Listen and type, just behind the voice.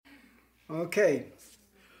Okay.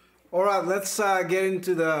 All right, let's get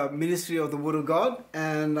into the ministry of the Word of God,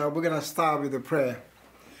 and we're going to start with a prayer.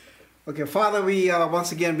 Okay, Father, we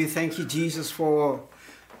once again, we thank you, Jesus, for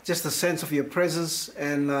just the sense of your presence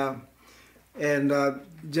and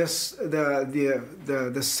just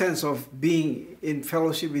the sense of being in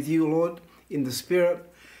fellowship with you, Lord, in the Spirit.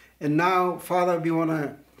 And now, Father, we want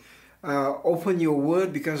to open your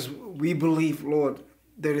Word because we believe, Lord,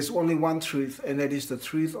 there is only one truth, and that is the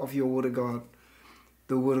truth of your Word of God.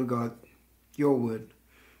 The Word of God, your Word.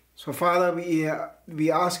 So, Father,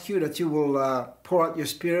 we ask you that you will pour out your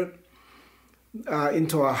Spirit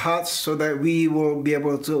into our hearts so that we will be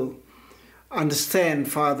able to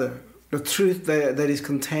understand, Father, the truth that is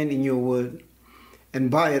contained in your Word.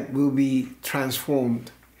 And by it, we'll be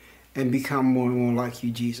transformed and become more and more like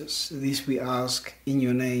you, Jesus. This we ask in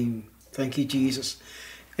your name. Thank you, Jesus.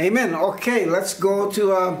 Amen. Okay, let's go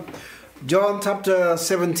to John chapter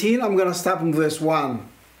 17. I'm going to start from verse 1.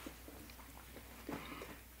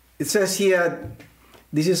 It says here,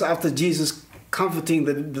 this is after Jesus comforting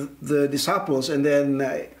the disciples, and then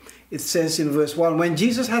it says in verse 1, when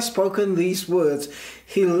Jesus had spoken these words,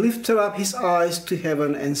 he lifted up his eyes to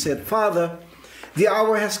heaven and said, Father, the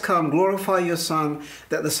hour has come, glorify your Son,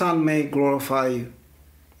 that the Son may glorify you.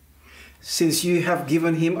 Since you have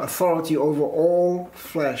given him authority over all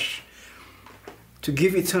flesh, to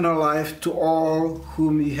give eternal life to all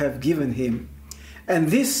whom you have given him. And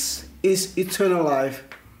this is eternal life,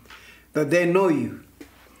 that they know you,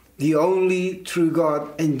 the only true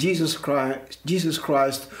God, and Jesus Christ,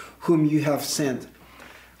 whom you have sent.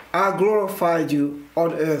 I glorified you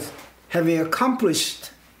on earth, having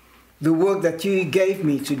accomplished the work that you gave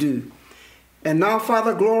me to do. And now,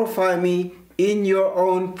 Father, glorify me in your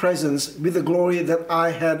own presence with the glory that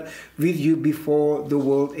I had with you before the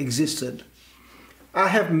world existed. I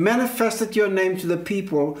have manifested your name to the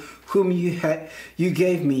people whom you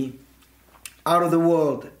gave me out of the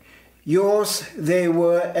world. Yours they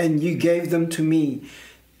were, and you gave them to me,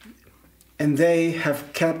 and they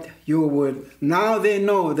have kept your word. Now they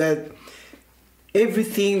know that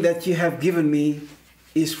everything that you have given me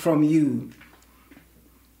is from you.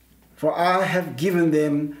 For I have given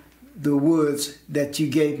them the words that you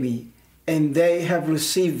gave me, and they have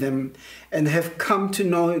received them and have come to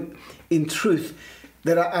know in truth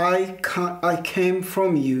that I came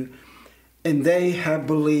from you, and they have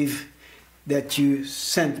believed that you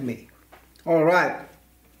sent me. All right.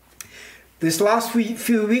 This last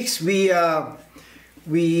few weeks, we've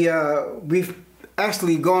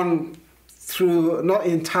actually gone through not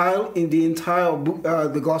in the entire book,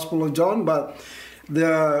 the Gospel of John, but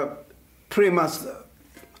pretty much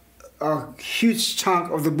a huge chunk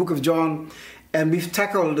of the book of John, and we've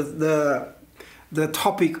tackled the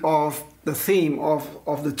topic of the theme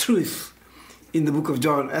of the truth in the book of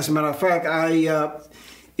John. As a matter of fact,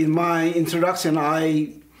 in my introduction,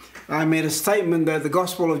 I made a statement that the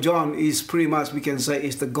Gospel of John is pretty much, we can say,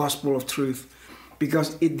 is the gospel of truth,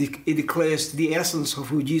 because it declares the essence of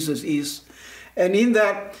who Jesus is. And in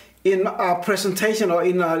that, in our presentation or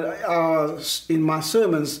in my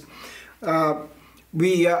sermons,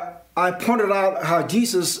 I pointed out how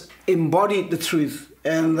Jesus embodied the truth,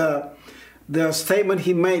 and the statement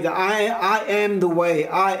he made, that I am the way,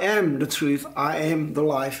 I am the truth, I am the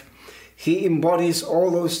life. He embodies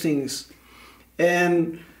all those things.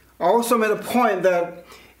 And I also made a point that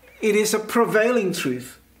it is a prevailing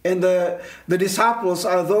truth. And the disciples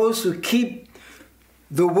are those who keep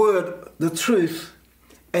the word, the truth,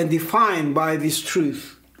 and define by this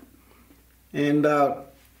truth. And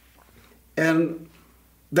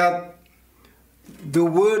that the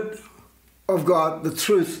word of God, the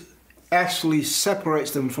truth, actually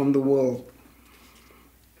separates them from the world.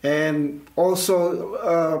 And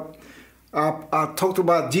also, I talked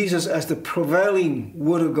about Jesus as the prevailing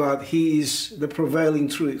word of God. He is the prevailing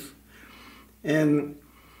truth. And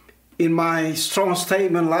in my strong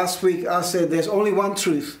statement last week, I said there's only one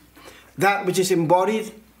truth. That which is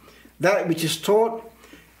embodied, that which is taught,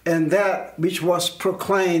 and that which was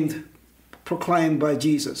proclaimed by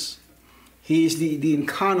Jesus. He is the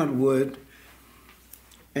incarnate word,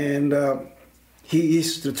 and he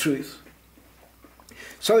is the truth.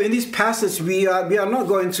 So in this passage, we are not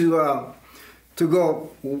going to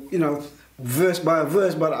go, verse by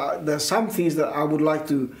verse, but there are some things that I would like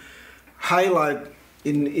to highlight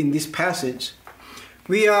in this passage.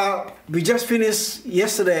 We just finished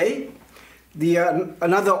yesterday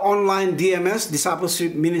another online DMS,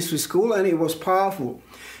 Discipleship Ministry School, and it was powerful.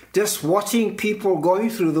 Just watching people going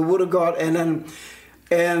through the Word of God and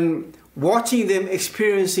watching them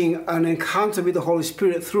experiencing an encounter with the Holy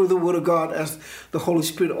Spirit through the Word of God as the Holy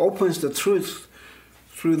Spirit opens the truth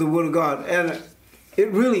through the Word of God. And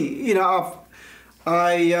it really, it's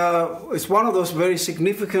one of those very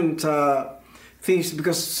significant things,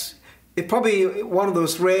 because it's probably one of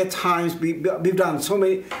those rare times we've done so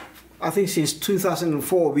many. I think since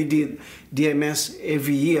 2004 we did DMS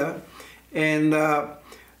every year, and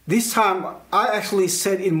this time I actually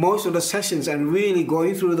sat in most of the sessions and really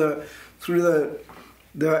going through the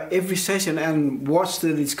every session and watched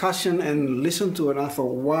the discussion and listened to it. And I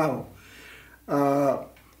thought, wow,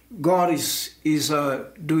 God is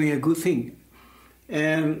doing a good thing,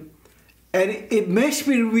 and it makes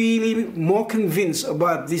me really more convinced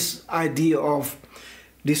about this idea of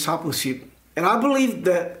discipleship. And I believe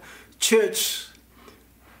that church,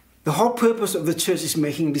 the whole purpose of the church is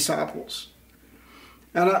making disciples.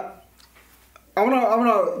 And I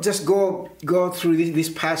want to just go through this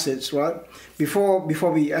passage, right? Before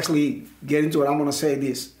we actually get into it, I want to say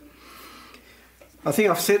this. I think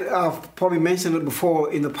I've probably mentioned it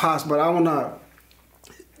before in the past, but I want to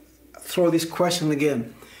throw this question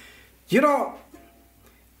again.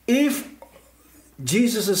 If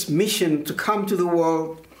Jesus' mission to come to the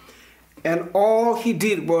world and all he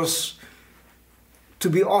did was to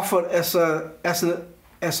be offered as a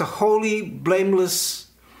holy, blameless,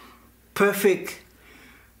 perfect,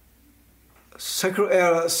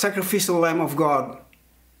 sacrificial Lamb of God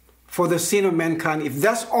for the sin of mankind, if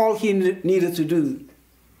that's all he needed to do,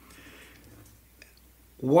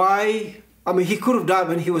 why? I mean, he could have died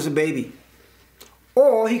when he was a baby.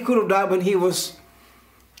 Or he could have died when he was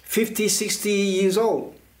 50, 60 years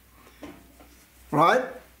old. Right?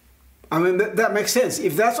 I mean, that makes sense.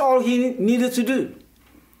 If that's all he needed to do.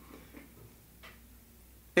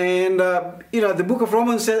 And, the book of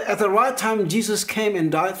Romans said, at the right time, Jesus came and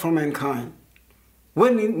died for mankind.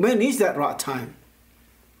 When is that right time?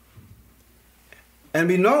 And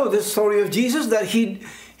we know the story of Jesus, that he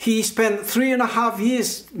spent 3.5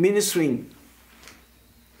 years ministering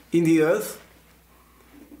in the earth.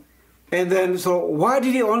 And then, so why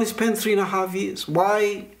did he only spend 3.5 years?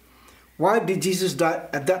 Why did Jesus die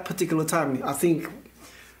at that particular time? I think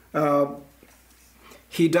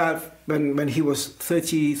he died when he was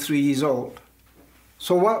 33 years old.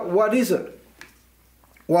 So what is it?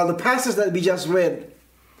 Well, the passage that we just read,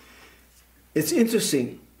 it's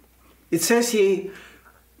interesting. It says here,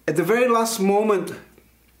 at the very last moment,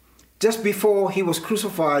 just before he was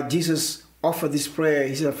crucified, Jesus offered this prayer.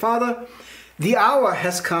 He said, Father, the hour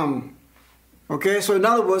has come. Okay, so in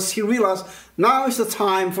other words, he realized, now is the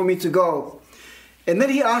time for me to go. And then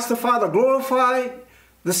he asked the Father, glorify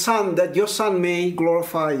the Son, that your Son may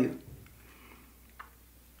glorify you.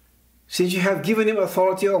 Since you have given him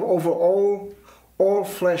authority over all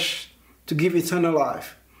flesh to give eternal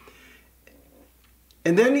life.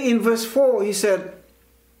 And then in verse 4, he said,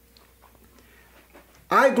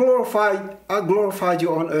 I glorified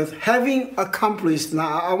you on earth, having accomplished.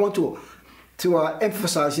 Now, I want to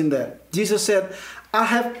emphasize in that. Jesus said, I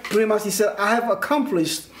have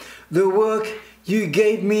accomplished the work you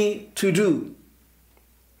gave me to do.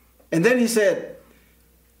 And then he said,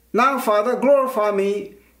 now, Father, glorify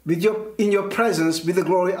me in your presence with the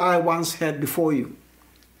glory I once had before you,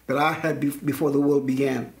 that I had before the world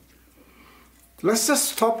began. Let's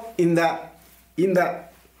just stop in that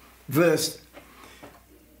verse.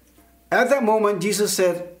 At that moment, Jesus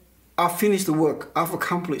said, I've finished the work. I've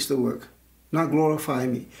accomplished the work. Now glorify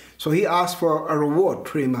me. So he asked for a reward,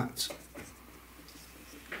 pretty much.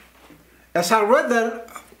 As I read that,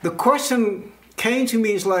 the question came to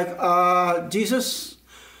me, it's like, Jesus,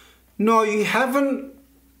 no, you haven't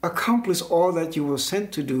accomplished all that you were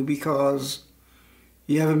sent to do, because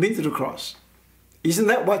you haven't been to the cross. Isn't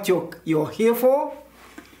that what you're here for?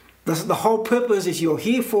 The whole purpose is you're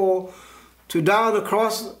here for, to die on the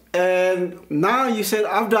cross. And now you said,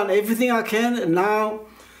 I've done everything I can, and now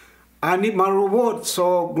I need my reward.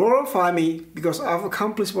 So glorify me, because I've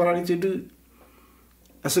accomplished what I need to do.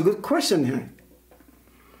 That's a good question here.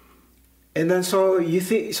 And then so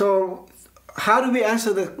how do we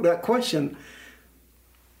answer that question?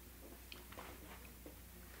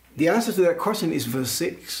 The answer to that question is verse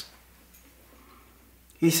 6.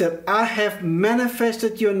 He said, I have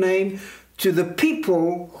manifested your name to the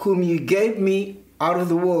people whom you gave me out of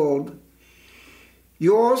the world.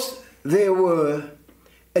 Yours they were,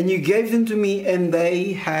 and you gave them to me, and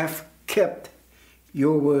they have kept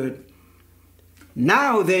your word.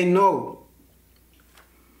 Now they know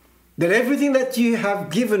that everything that you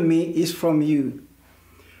have given me is from you.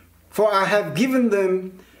 For I have given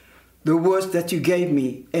them the words that you gave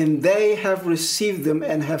me, and they have received them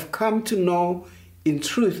and have come to know in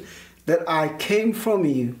truth that I came from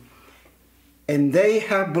you, and they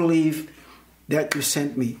have believed that you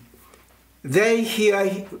sent me. They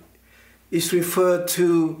here is referred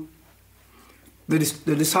to the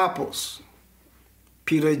disciples,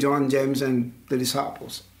 Peter, John, James, and the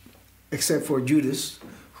disciples, except for Judas,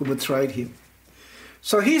 who betrayed him.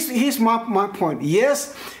 So here's my point.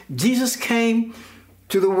 Yes, Jesus came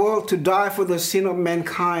to the world to die for the sin of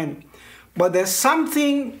mankind, but there's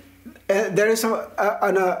something, there is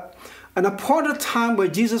an appointed time where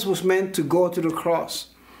Jesus was meant to go to the cross.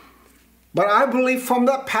 But I believe from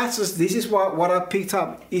that passage, this is what I picked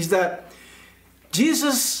up, is that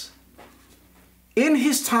Jesus, in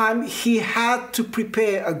his time, he had to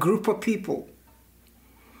prepare a group of people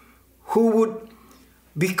who would,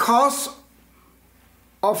 because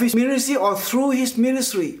of his ministry or through his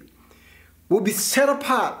ministry, would be set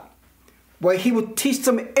apart, where he would teach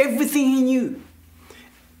them everything he knew.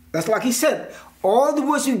 That's like he said, all the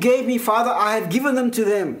words you gave me, Father, I have given them to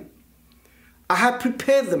them. I have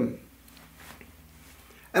prepared them.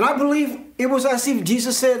 And I believe it was as if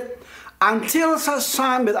Jesus said, until such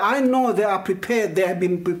time that I know they are prepared, they have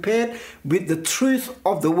been prepared with the truth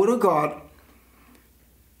of the Word of God,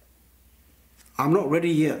 I'm not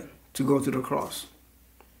ready yet to go to the cross.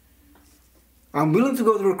 I'm willing to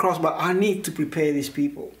go to the cross, but I need to prepare these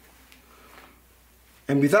people.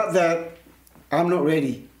 And without that, I'm not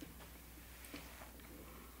ready.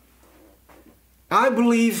 I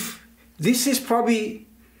believe this is probably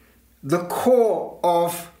the core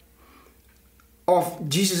of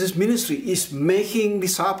Jesus' ministry, is making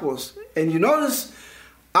disciples. And you notice,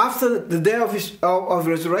 after the day of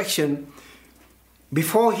resurrection,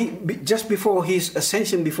 just before his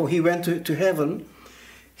ascension, before he went to heaven,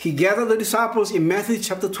 he gathered the disciples in Matthew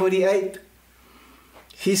chapter 28.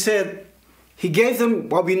 He said, he gave them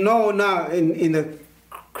what we know now in the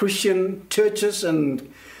Christian churches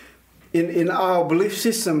and in our belief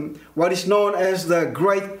system, what is known as the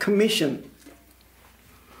Great Commission.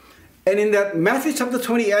 And in that Matthew chapter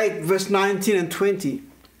 28, verse 19 and 20,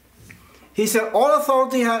 he said, all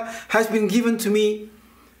authority has been given to me,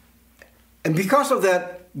 and because of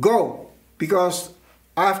that, go, because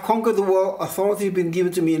I have conquered the world, authority has been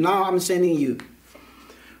given to me, now I'm sending you.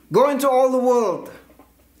 Go into all the world.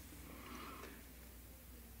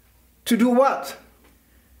 To do what?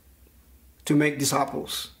 To make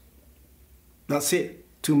disciples. That's it,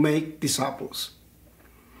 to make disciples.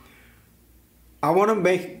 I want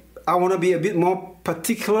to be a bit more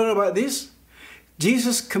particular about this.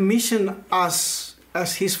 Jesus commissioned us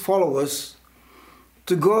as his followers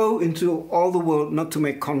to go into all the world, not to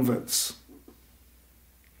make converts.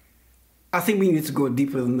 I think we need to go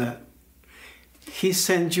deeper than that. He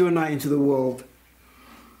sent you and I into the world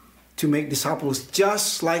to make disciples,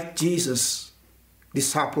 just like Jesus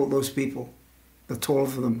discipled those people, the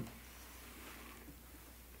 12 of them.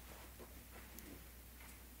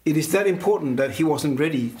 It is that important that he wasn't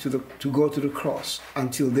ready to go to the cross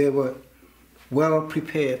until they were well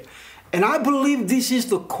prepared. And I believe this is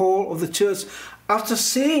the core of the church. After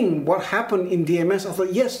seeing what happened in DMS, I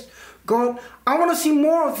thought, yes, God, I want to see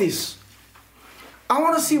more of this. I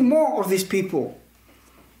want to see more of these people.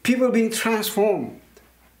 People being transformed.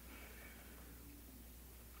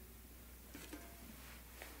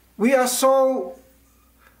 We are so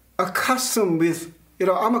accustomed with,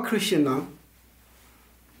 I'm a Christian now.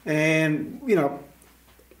 And,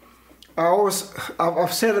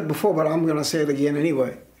 I've said it before, but I'm going to say it again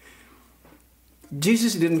anyway.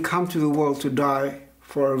 Jesus didn't come to the world to die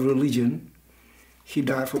for a religion. He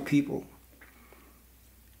died for people.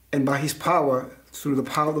 And by his power, through the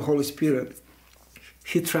power of the Holy Spirit,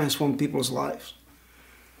 he transformed people's lives.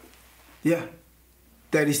 Yeah,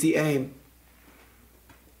 that is the aim.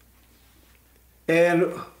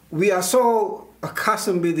 And we are so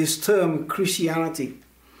accustomed with this term, Christianity.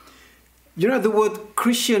 The word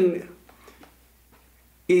Christian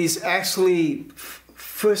is actually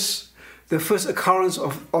the first occurrence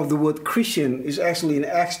of the word Christian is actually in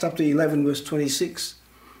Acts chapter 11, verse 26.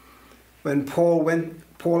 When Paul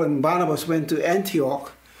and Barnabas went to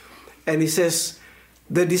Antioch, and he says,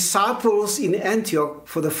 the disciples in Antioch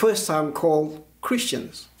for the first time called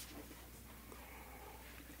Christians.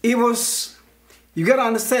 It was, you got to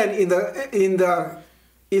understand, in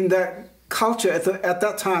the culture at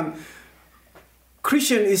that time,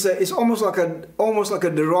 Christian is almost like a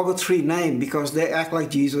derogatory name, because they act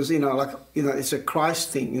like Jesus, it's a Christ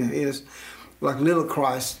thing, it's like little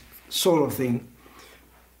Christ sort of thing.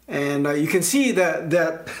 And you can see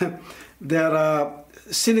that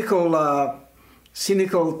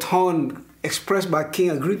cynical tone expressed by King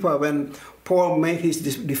Agrippa when Paul made his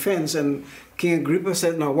defense, and King Agrippa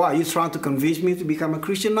said, "No, why are you trying to convince me to become a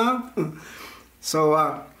Christian now?" So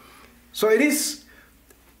it is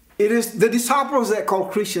the disciples that are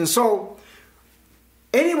called Christians. So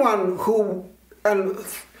anyone who, and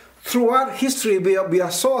throughout history, we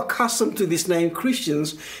are so accustomed to this name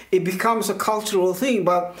Christians, it becomes a cultural thing.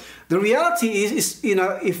 But the reality is,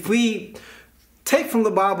 if we take from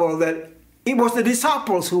the Bible that it was the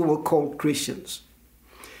disciples who were called Christians.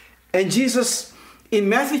 And Jesus, in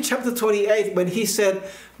Matthew chapter 28, when he said,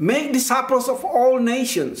 make disciples of all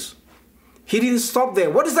nations, he didn't stop there.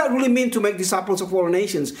 What does that really mean, to make disciples of all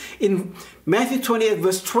nations? In Matthew 28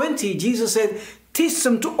 verse 20, Jesus said, teach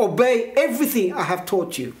them to obey everything I have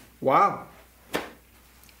taught you. Wow.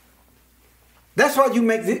 That's how you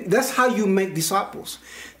make disciples.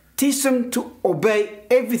 Teach them to obey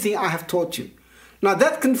everything I have taught you. Now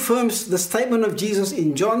that confirms the statement of Jesus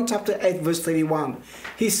in John chapter 8 verse 31.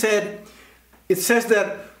 It says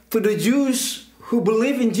that to the Jews who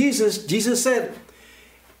believe in Jesus, Jesus said,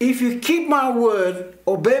 if you keep my word,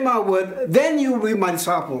 obey my word, then you will be my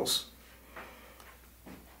disciples.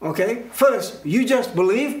 Okay? First, you just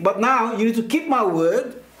believe, but now you need to keep my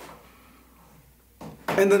word.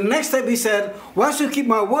 And the next step he said, once you keep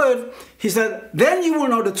my word, he said, then you will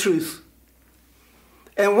know the truth.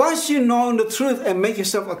 And once you know the truth and make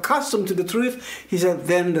yourself accustomed to the truth, he said,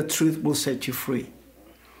 then the truth will set you free.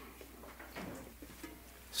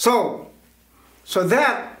 So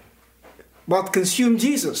that what consumed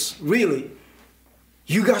Jesus, really,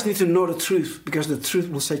 you guys need to know the truth, because the truth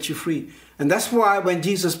will set you free. And that's why when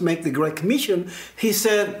Jesus made the Great Commission, he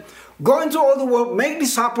said, go into all the world, make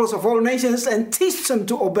disciples of all nations, and teach them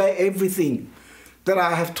to obey everything that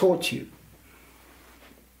I have taught you.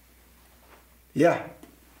 Yeah.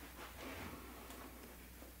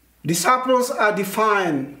 Disciples are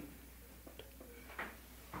defined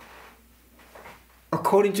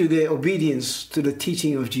according to their obedience to the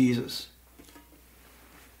teaching of Jesus.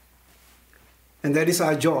 And that is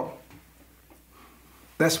our job.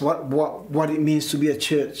 That's what it means to be a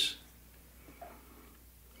church.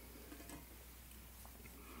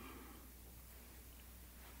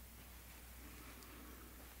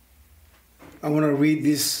 I want to read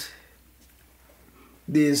this.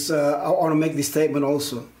 I want to make this statement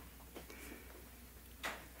also.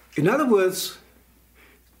 In other words,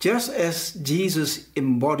 just as Jesus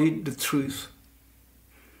embodied the truth,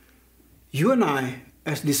 you and I,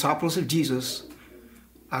 as disciples of Jesus,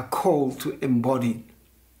 are called to embody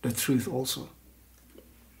the truth also.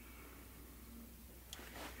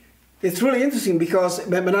 It's really interesting because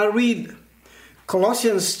when I read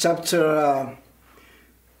Colossians chapter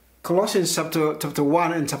 1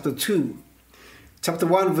 and chapter 2, chapter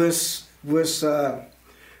 1 verse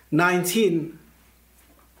 19,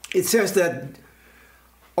 it says that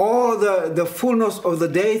all the fullness of the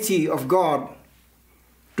deity of God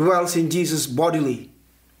dwells in Jesus bodily.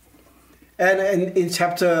 And in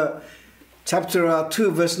chapter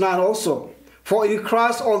 2 verse 9 also, for in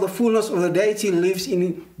Christ all the fullness of the deity lives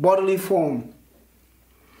in bodily form.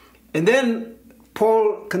 And then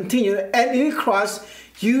Paul continued, and in Christ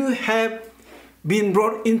you have been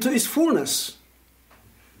brought into his fullness.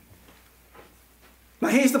 Now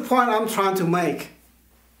here's the point I'm trying to make.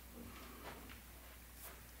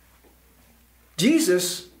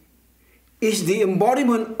 Jesus is the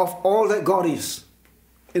embodiment of all that God is.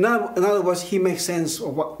 In other words, he makes sense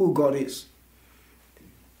of who God is.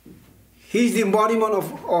 He's the embodiment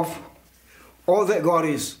of all that God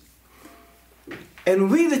is. And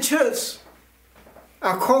we, the church,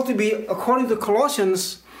 are called to be, according to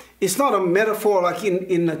Colossians, it's not a metaphor like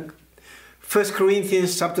in 1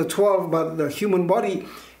 Corinthians chapter 12 about the human body.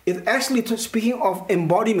 It's actually speaking of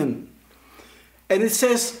embodiment. And it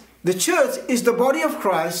says the church is the body of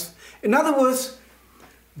Christ. In other words,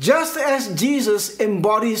 just as Jesus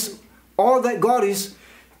embodies all that God is,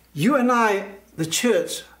 you and I, the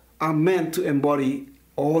church, are meant to embody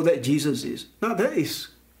all that Jesus is. Now that is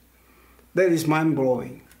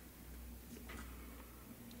mind-blowing.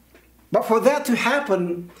 But for that to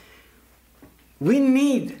happen, we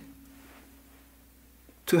need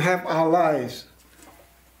to have our lives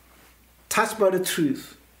touched by the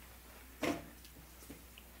truth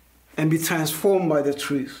and be transformed by the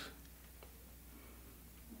truth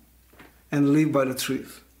and live by the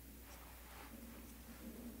truth.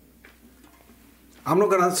 I'm not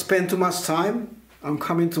going to spend too much time. I'm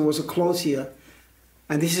coming towards a close here.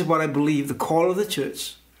 And this is what I believe, the call of the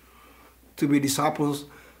church to be disciples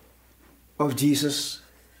of Jesus.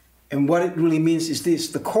 And what it really means is this.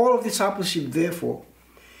 The call of discipleship, therefore,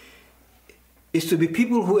 is to be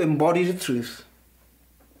people who embody the truth.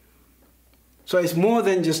 So it's more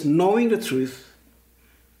than just knowing the truth,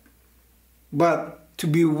 but to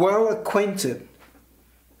be well acquainted,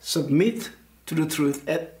 submit to the truth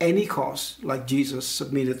at any cost, like Jesus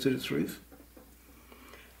submitted to the truth.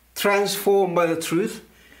 transformed by the truth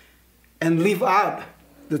and live out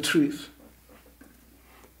the truth.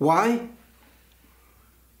 Why?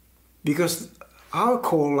 Because our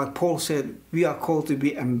call, like Paul said, we are called to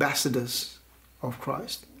be ambassadors of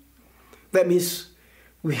Christ. That means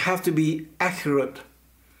we have to be accurate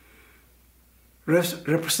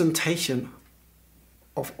representation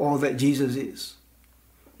of all that Jesus is.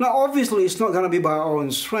 Now, obviously, it's not going to be by our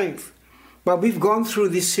own strength, but we've gone through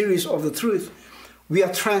this series of the truth. We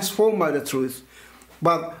are transformed by the truth,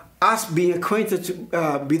 but us being acquainted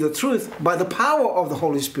to be the truth by the power of the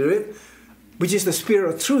Holy Spirit, which is the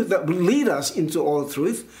Spirit of truth that will lead us into all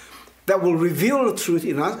truth, that will reveal the truth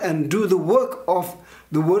in us and do the work of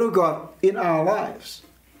the Word of God in our lives.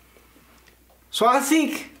 So I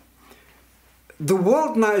think the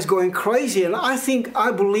world now is going crazy, and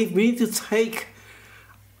I believe we need to take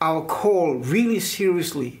our call really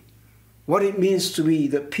seriously, what it means to be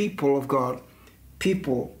the people of God,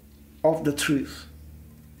 people of the truth.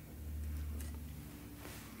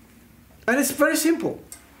 And it's very simple.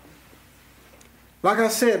 Like I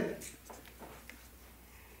said,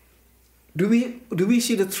 do we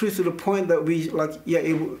see the truth to the point that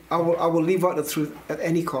I will live out the truth at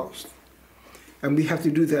any cost? And we have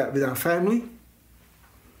to do that with our family.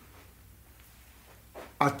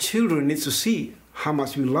 Our children need to see how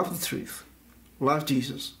much we love the truth, love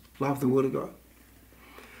Jesus, love the Word of God.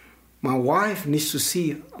 My wife needs to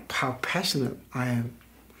see how passionate I am.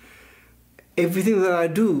 Everything that I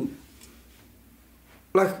do,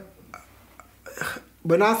 like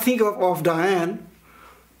when I think of Diane,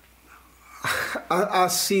 I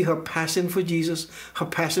see her passion for Jesus, her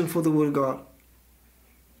passion for the Word of God,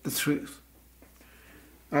 the truth.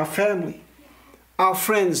 Our family, our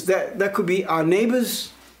friends, that could be our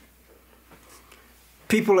neighbors,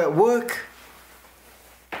 people at work,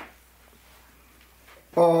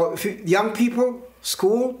 or young people,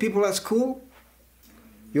 school, people at school,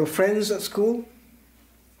 your friends at school.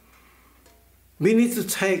 We need to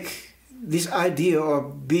take this idea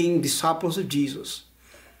of being disciples of Jesus.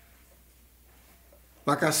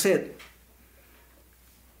 Like I said,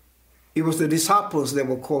 it was the disciples that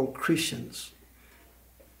were called Christians.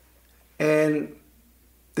 And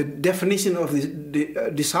the definition of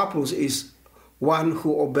the disciples is one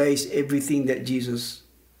who obeys everything that Jesus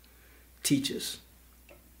teaches.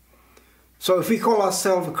 So if we call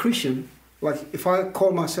ourselves a Christian, like if I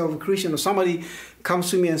call myself a Christian or somebody comes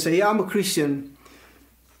to me and say, yeah, I'm a Christian,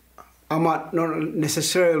 I might not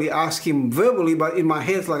necessarily ask him verbally, but in my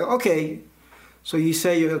head it's like, okay, so you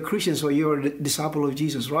say you're a Christian, so you're a disciple of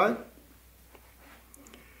Jesus, right?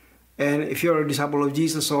 And if you're a disciple of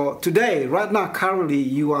Jesus, so today, right now, currently,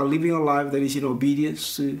 you are living a life that is in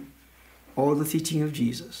obedience to all the teaching of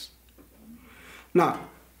Jesus. Now,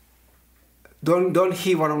 don't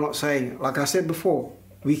hear what I'm not saying. Like I said before,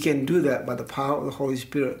 we can do that by the power of the Holy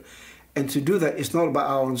Spirit. And to do that, it's not about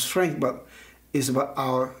our own strength, but it's about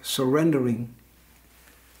our surrendering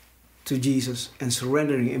to Jesus and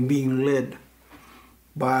surrendering and being led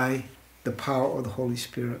by the power of the Holy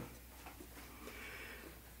Spirit.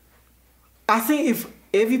 I think if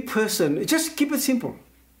every person, just keep it simple.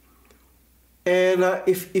 And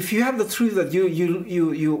if you have the truth that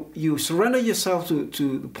you surrender yourself to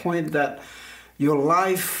the point that your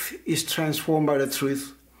life is transformed by the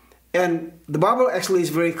truth. And the Bible actually is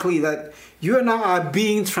very clear that you and I are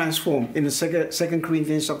being transformed in the 2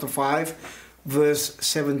 Corinthians chapter 5, verse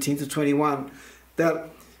 17 to 21, that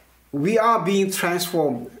we are being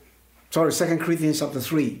transformed. Sorry, 2 Corinthians chapter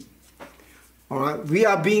 3. All right, we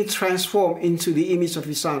are being transformed into the image of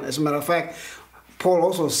His Son. As a matter of fact, Paul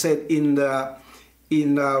also said in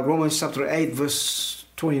Romans chapter 8, verse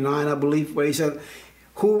 29, I believe, where he said,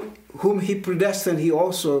 whom He predestined, He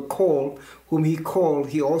also called. Whom He called,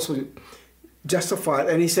 He also justified.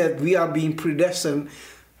 And he said, we are being predestined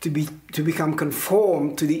to become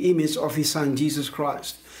conformed to the image of His Son, Jesus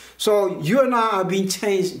Christ. So you and I are being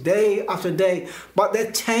changed day after day. But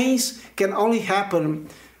that change can only happen.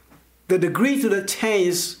 The degree to the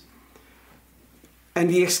change and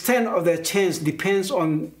the extent of that change depends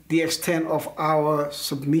on the extent of our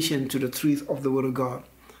submission to the truth of the Word of God.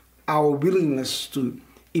 Our willingness to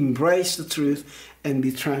embrace the truth and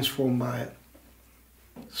be transformed by it.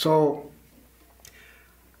 So,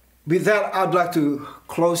 with that, I'd like to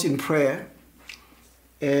close in prayer.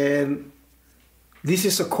 And this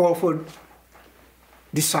is a call for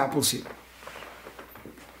discipleship.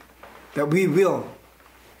 That we will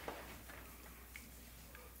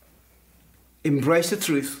embrace the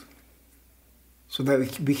truth so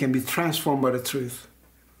that we can be transformed by the truth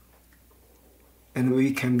and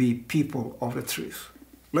we can be people of the truth.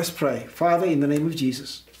 Let's pray. Father, in the name of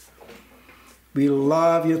Jesus, We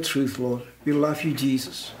love your truth, Lord. We love you,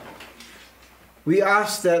 Jesus. We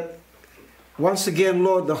ask that once again,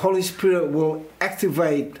 Lord, the Holy Spirit will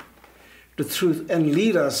activate the truth and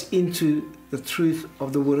lead us into the truth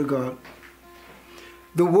of the Word of God.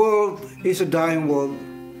 The world is a dying world.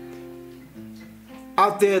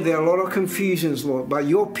 Out there are a lot of confusions, Lord, but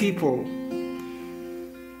your people,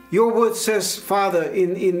 your word says, Father,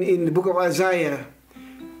 in the book of Isaiah,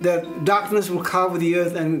 that darkness will cover the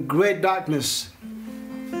earth and great darkness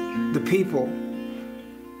the people.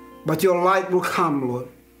 But your light will come, Lord.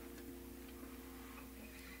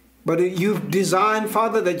 But you've designed,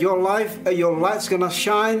 Father, that your light's gonna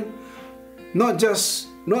shine. Not just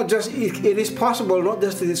it is possible, not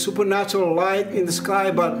just the supernatural light in the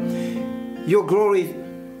sky, but your glory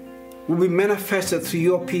will be manifested through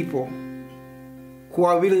your people who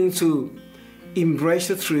are willing to embrace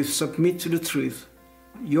the truth, submit to the truth,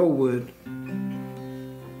 your word.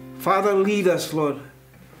 Father, lead us, Lord,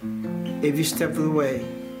 every step of the way.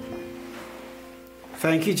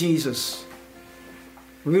 Thank you, Jesus.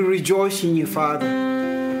 We rejoice in you,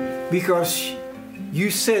 Father, because you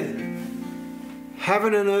said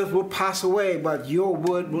heaven and earth will pass away, but your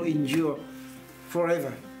word will endure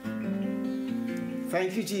forever.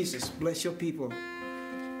 Thank you, Jesus. Bless your people.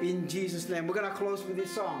 In Jesus' name. We're going to close with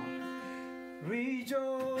this song.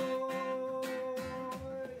 Rejoice.